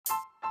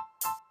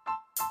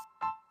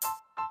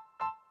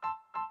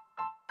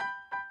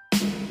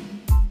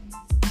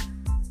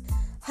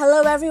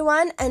Hello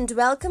everyone and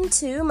welcome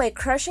to my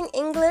Crushing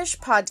English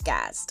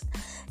podcast.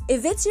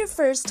 If it's your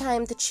first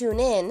time to tune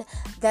in,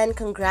 then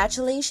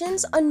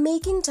congratulations on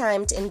making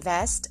time to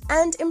invest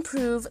and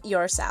improve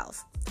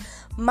yourself.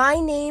 My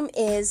name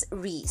is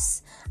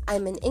Reese.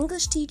 I'm an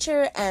English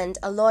teacher and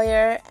a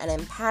lawyer, and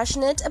I'm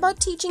passionate about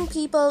teaching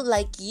people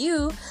like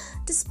you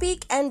to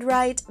speak and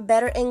write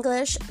better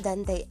English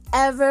than they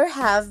ever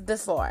have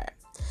before.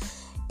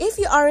 If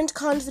you aren't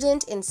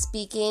confident in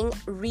speaking,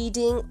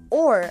 reading,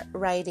 or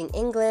writing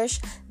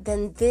English,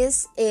 then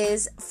this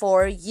is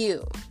for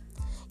you.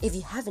 If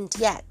you haven't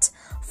yet,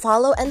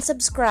 follow and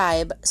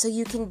subscribe so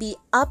you can be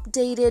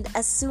updated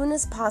as soon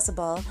as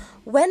possible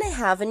when I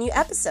have a new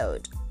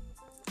episode.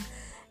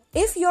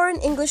 If you're an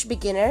English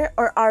beginner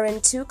or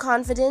aren't too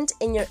confident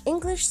in your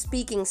English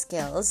speaking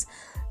skills,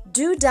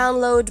 do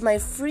download my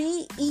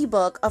free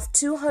ebook of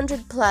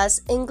 200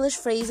 plus English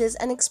phrases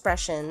and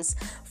expressions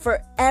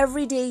for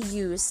everyday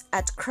use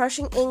at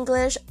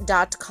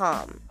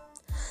crushingenglish.com.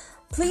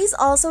 Please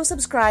also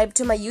subscribe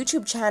to my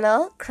YouTube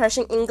channel,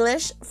 Crushing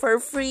English, for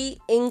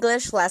free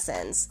English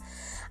lessons.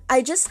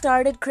 I just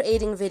started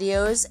creating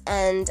videos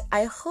and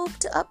I hope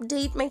to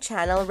update my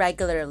channel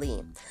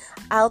regularly.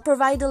 I'll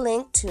provide a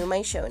link to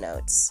my show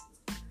notes.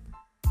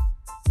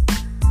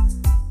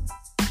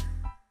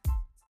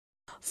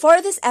 For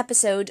this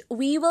episode,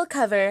 we will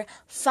cover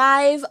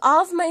 5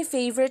 of my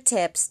favorite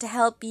tips to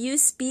help you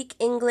speak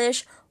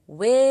English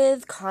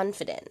with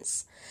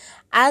confidence.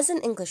 As an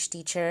English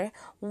teacher,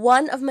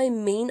 one of my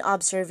main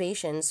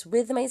observations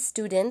with my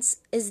students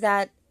is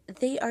that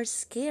they are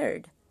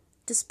scared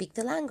to speak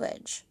the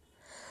language.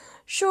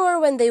 Sure,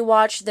 when they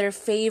watch their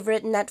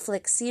favorite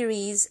Netflix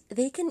series,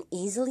 they can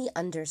easily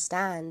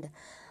understand.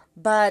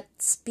 But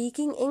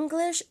speaking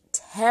English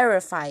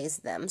terrifies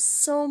them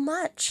so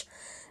much.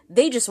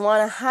 They just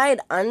want to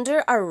hide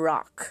under a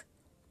rock.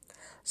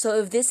 So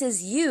if this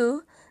is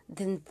you,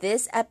 then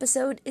this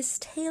episode is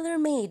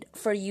tailor-made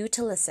for you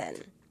to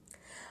listen.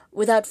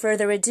 Without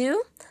further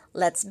ado,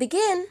 let's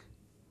begin.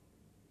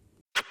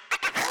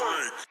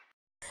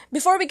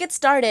 Before we get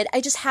started,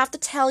 I just have to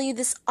tell you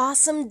this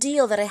awesome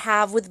deal that I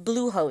have with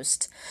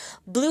Bluehost.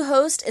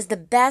 Bluehost is the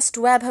best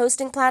web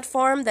hosting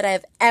platform that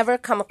I've ever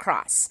come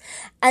across.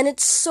 And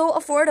it's so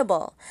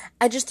affordable.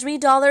 At just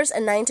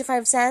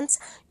 $3.95,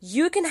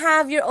 you can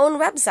have your own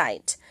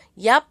website.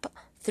 Yup,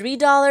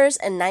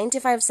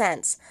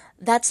 $3.95.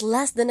 That's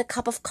less than a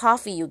cup of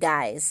coffee, you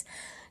guys.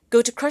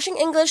 Go to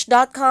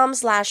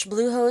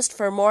crushingenglish.com/Bluehost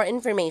for more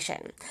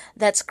information.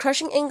 That's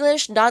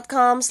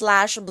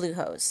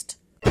crushingenglish.com/Bluehost.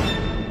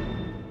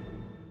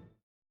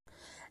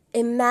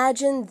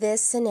 Imagine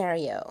this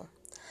scenario.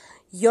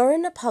 You're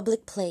in a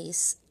public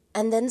place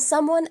and then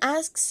someone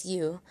asks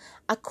you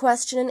a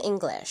question in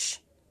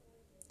English.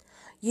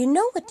 You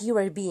know what you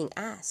are being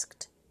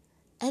asked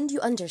and you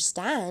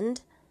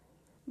understand,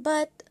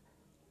 but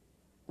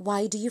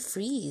why do you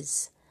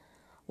freeze?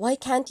 Why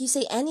can't you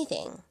say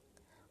anything?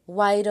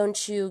 Why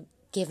don't you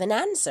give an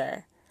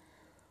answer?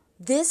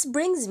 This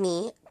brings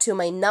me to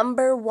my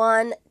number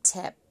 1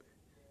 tip.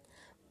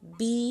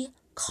 Be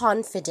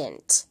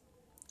confident.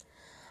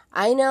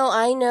 I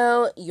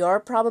know, you're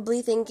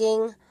probably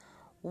thinking,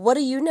 what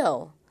do you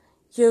know?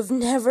 You've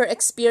never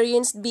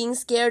experienced being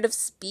scared of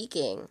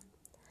speaking.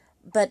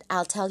 But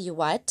I'll tell you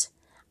what,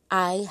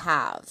 I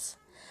have.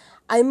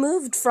 I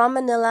moved from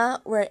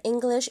Manila, where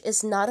English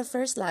is not a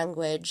first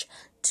language,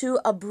 to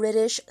a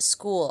British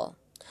school,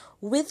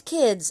 with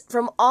kids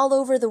from all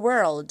over the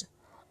world,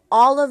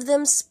 all of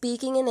them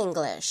speaking in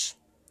English.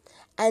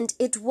 And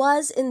it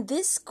was in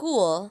this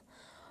school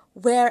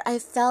where I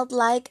felt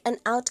like an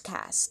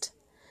outcast.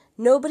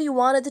 Nobody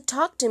wanted to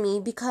talk to me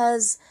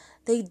because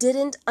they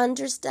didn't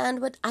understand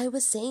what I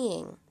was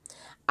saying.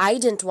 I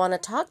didn't want to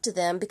talk to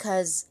them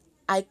because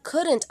I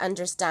couldn't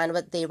understand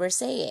what they were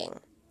saying.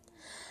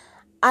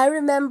 I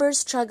remember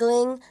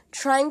struggling,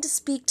 trying to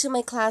speak to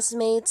my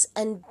classmates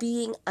and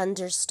being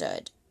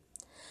understood.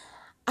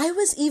 I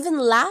was even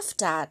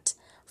laughed at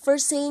for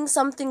saying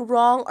something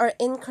wrong or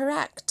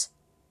incorrect.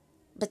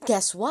 But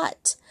guess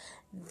what?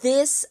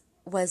 This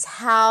was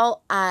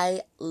how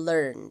I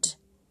learned.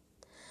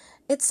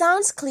 It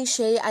sounds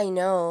cliche, I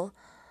know,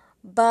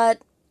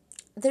 but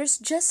there's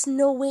just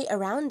no way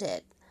around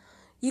it.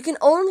 You can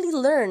only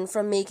learn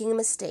from making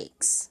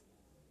mistakes.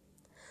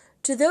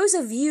 To those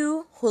of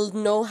you who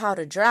know how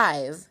to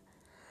drive,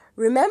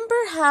 remember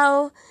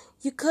how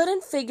you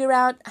couldn't figure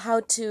out how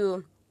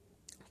to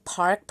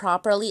park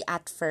properly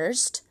at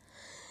first?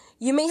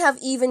 You may have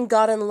even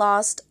gotten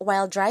lost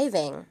while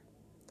driving.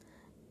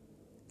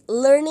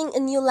 Learning a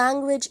new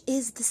language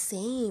is the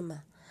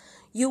same.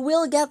 You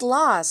will get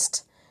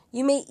lost.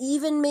 You may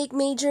even make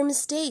major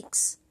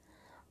mistakes,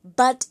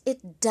 but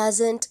it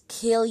doesn't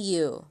kill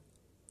you.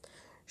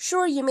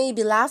 Sure, you may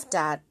be laughed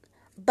at,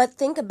 but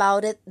think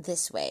about it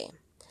this way.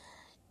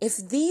 If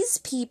these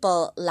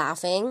people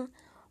laughing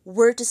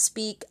were to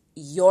speak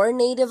your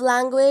native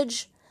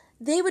language,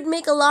 they would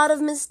make a lot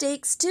of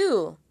mistakes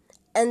too,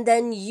 and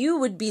then you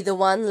would be the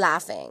one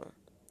laughing.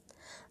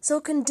 So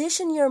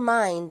condition your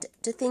mind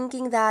to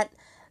thinking that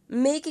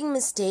making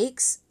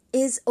mistakes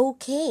is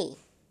okay,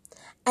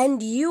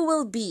 and you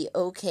will be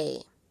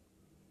okay.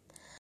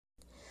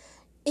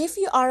 If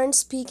you aren't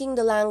speaking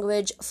the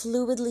language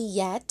fluidly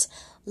yet,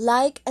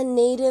 like a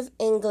native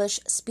English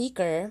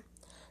speaker,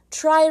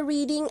 try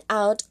reading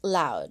out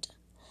loud.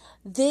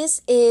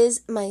 This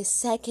is my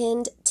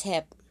second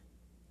tip.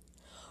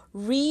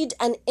 Read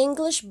an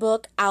English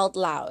book out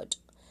loud.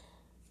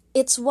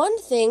 It's one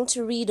thing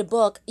to read a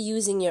book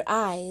using your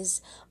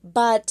eyes,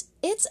 but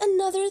it's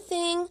another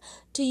thing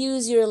to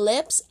use your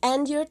lips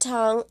and your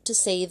tongue to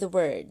say the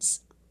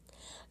words.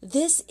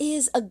 This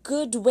is a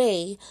good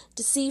way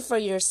to see for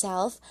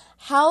yourself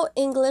how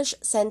English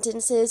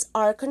sentences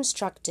are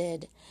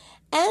constructed,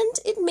 and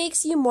it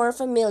makes you more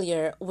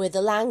familiar with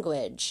the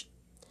language.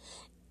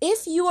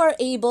 If you are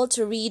able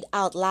to read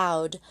out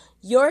loud,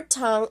 your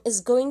tongue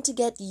is going to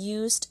get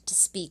used to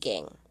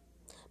speaking.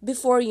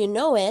 Before you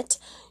know it,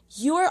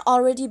 you are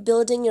already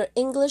building your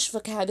English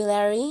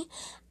vocabulary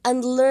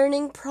and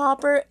learning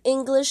proper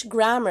English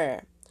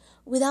grammar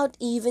without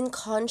even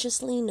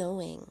consciously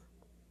knowing.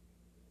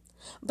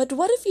 But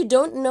what if you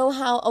don't know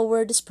how a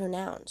word is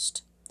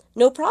pronounced?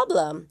 No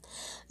problem.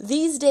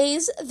 These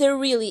days, there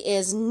really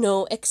is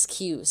no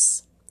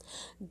excuse.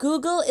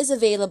 Google is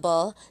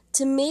available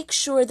to make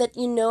sure that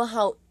you know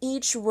how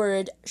each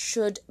word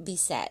should be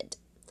said.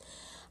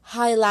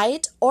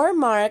 Highlight or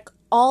mark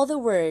all the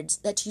words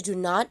that you do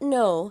not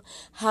know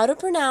how to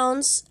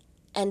pronounce,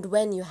 and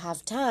when you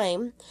have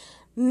time,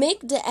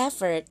 make the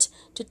effort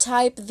to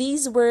type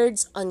these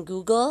words on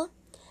Google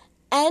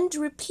and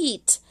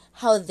repeat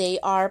how they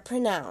are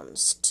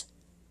pronounced.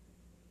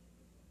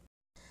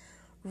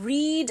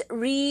 Read,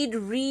 read,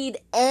 read,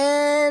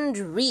 and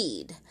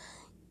read.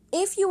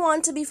 If you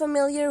want to be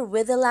familiar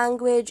with the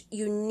language,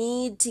 you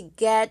need to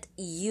get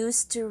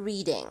used to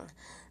reading.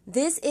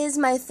 This is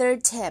my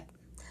third tip.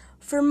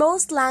 For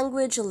most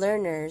language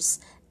learners,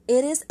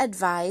 it is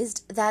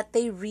advised that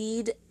they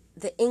read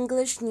the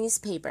English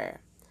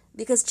newspaper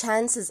because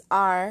chances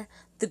are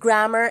the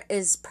grammar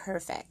is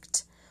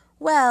perfect.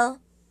 Well,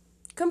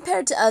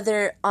 compared to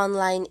other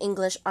online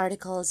English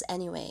articles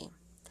anyway.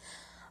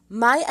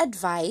 My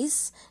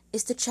advice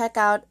is to check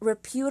out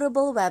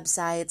reputable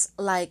websites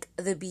like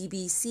the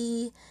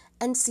BBC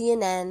and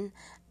CNN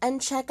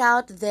and check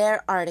out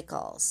their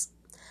articles.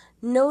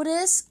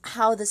 Notice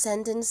how the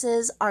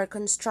sentences are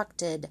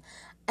constructed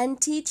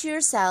and teach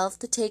yourself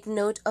to take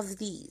note of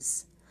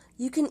these.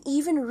 You can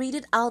even read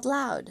it out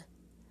loud.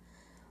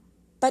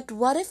 But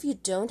what if you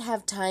don't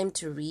have time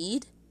to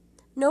read?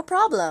 No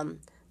problem.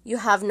 You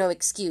have no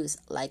excuse,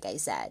 like I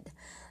said.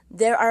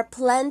 There are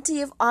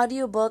plenty of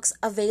audiobooks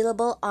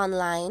available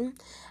online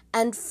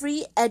and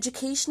free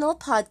educational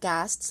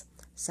podcasts,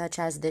 such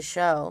as this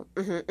show,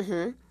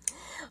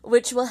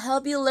 which will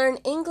help you learn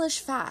English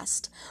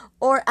fast,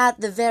 or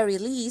at the very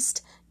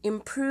least,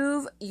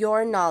 improve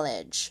your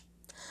knowledge.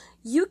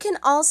 You can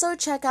also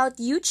check out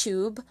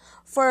YouTube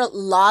for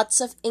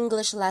lots of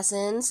English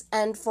lessons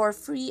and for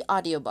free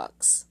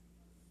audiobooks.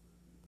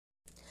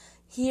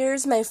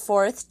 Here's my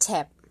fourth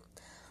tip.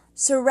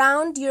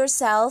 Surround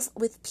yourself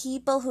with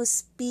people who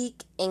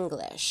speak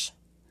English.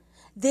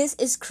 This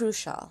is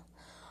crucial.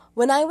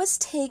 When I was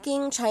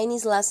taking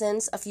Chinese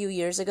lessons a few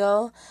years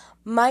ago,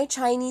 my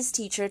Chinese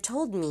teacher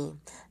told me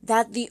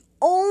that the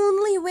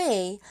only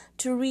way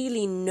to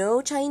really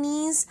know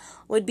Chinese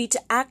would be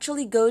to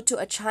actually go to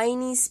a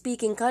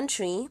Chinese-speaking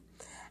country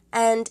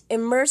and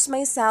immerse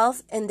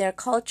myself in their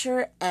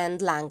culture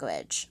and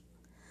language.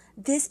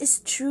 This is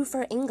true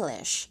for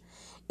English.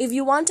 If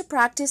you want to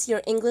practice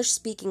your English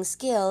speaking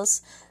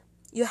skills,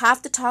 you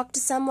have to talk to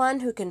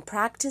someone who can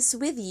practice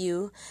with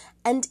you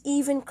and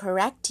even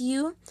correct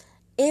you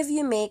if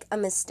you make a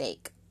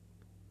mistake.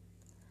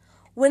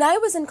 When I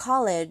was in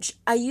college,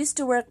 I used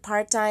to work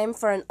part-time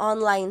for an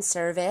online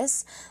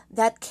service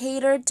that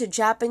catered to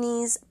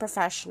Japanese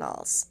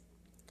professionals.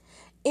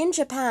 In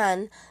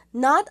Japan,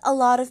 not a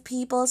lot of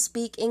people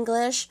speak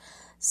English,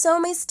 so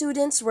my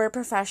students were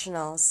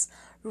professionals,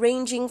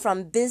 ranging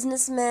from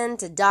businessmen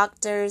to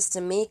doctors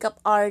to makeup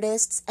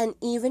artists and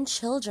even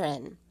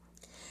children.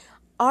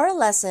 Our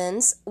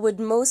lessons would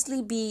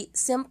mostly be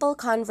simple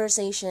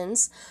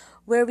conversations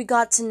where we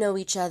got to know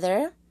each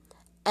other,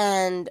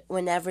 and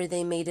whenever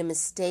they made a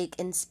mistake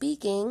in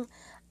speaking,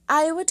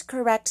 I would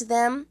correct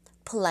them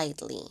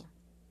politely.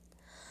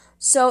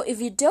 So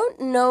if you don't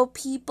know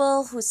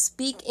people who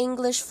speak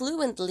English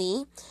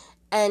fluently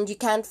and you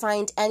can't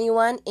find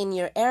anyone in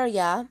your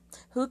area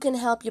who can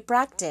help you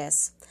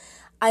practice,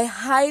 I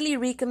highly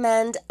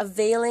recommend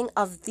availing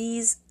of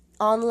these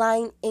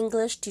online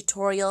English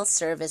tutorial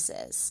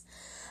services.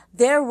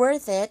 They're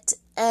worth it,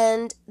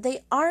 and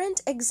they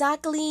aren't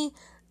exactly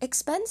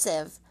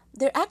expensive.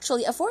 They're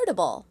actually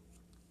affordable.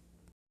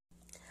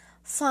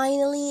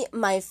 Finally,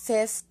 my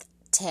fifth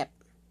tip,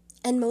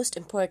 and most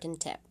important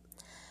tip.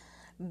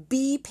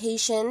 Be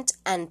patient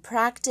and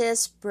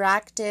practice,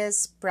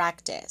 practice,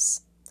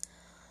 practice.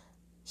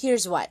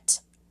 Here's what.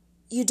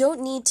 You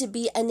don't need to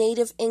be a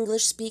native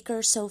English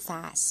speaker so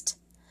fast.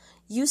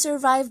 You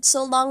survived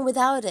so long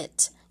without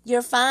it.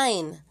 You're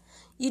fine.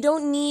 You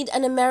don't need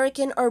an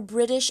American or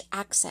British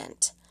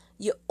accent.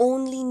 You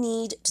only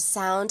need to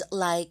sound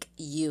like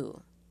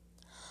you.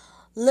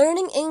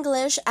 Learning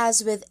English,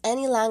 as with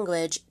any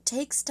language,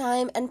 takes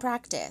time and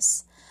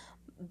practice.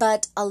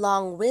 But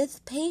along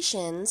with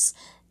patience,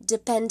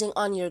 depending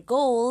on your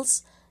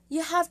goals,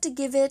 you have to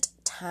give it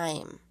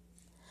time.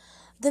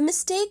 The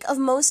mistake of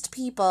most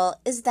people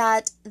is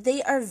that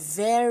they are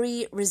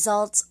very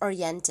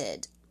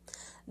results-oriented.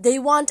 They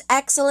want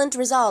excellent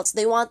results,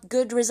 they want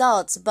good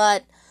results,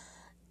 but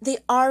they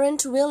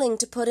aren't willing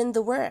to put in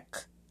the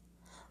work.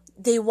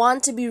 They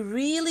want to be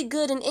really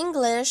good in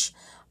English,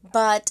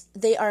 but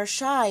they are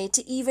shy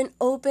to even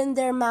open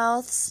their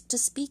mouths to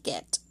speak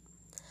it.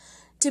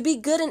 To be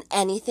good in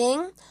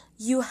anything,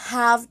 you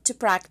have to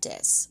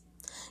practice.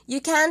 You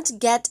can't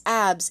get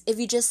abs if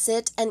you just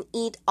sit and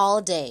eat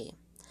all day.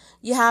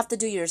 You have to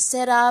do your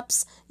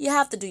sit-ups, you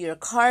have to do your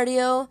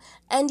cardio,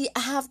 and you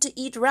have to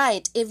eat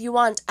right if you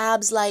want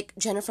abs like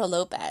Jennifer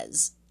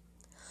Lopez.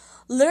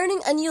 Learning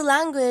a new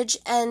language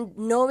and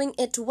knowing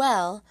it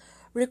well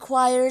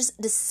requires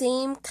the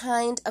same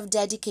kind of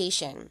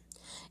dedication.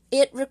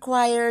 It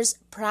requires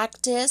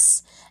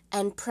practice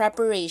and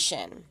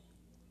preparation.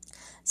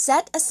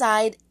 Set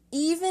aside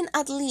even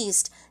at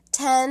least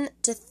 10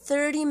 to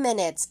 30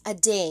 minutes a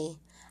day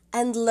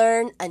and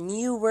learn a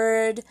new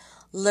word,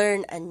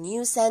 learn a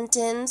new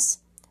sentence,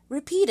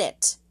 repeat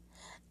it.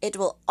 It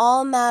will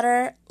all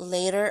matter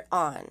later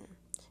on.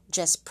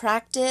 Just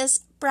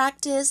practice,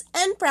 practice,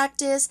 and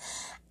practice,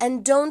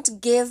 and don't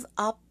give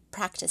up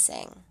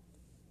practicing.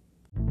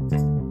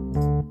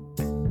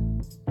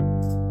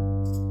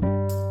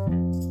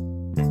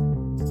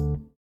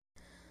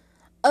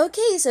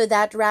 Okay, so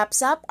that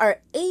wraps up our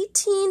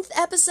 18th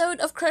episode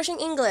of Crushing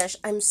English.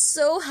 I'm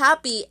so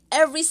happy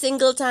every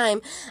single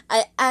time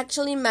I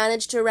actually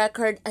managed to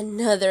record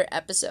another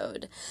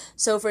episode.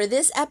 So for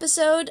this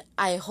episode,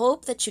 I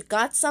hope that you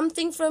got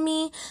something from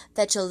me,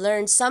 that you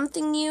learned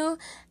something new,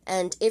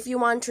 and if you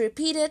want to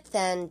repeat it,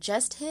 then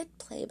just hit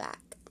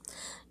playback.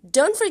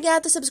 Don't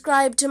forget to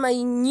subscribe to my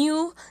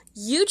new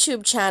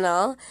YouTube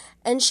channel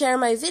and share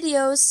my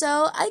videos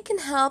so I can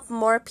help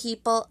more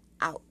people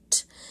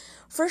out.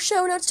 For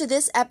show notes to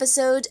this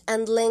episode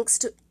and links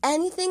to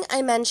anything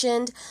I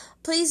mentioned,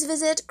 please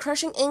visit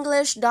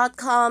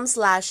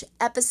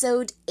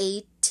crushingenglish.com/episode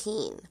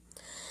 18.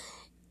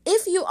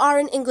 If you are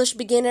an English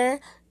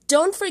beginner,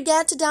 don't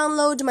forget to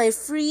download my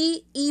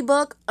free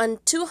ebook on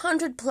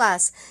 200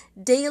 plus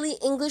daily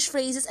English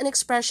phrases and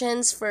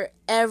expressions for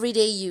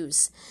everyday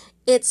use.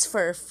 It's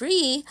for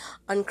free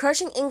on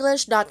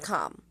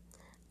crushingenglish.com.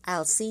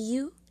 I'll see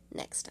you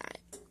next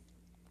time.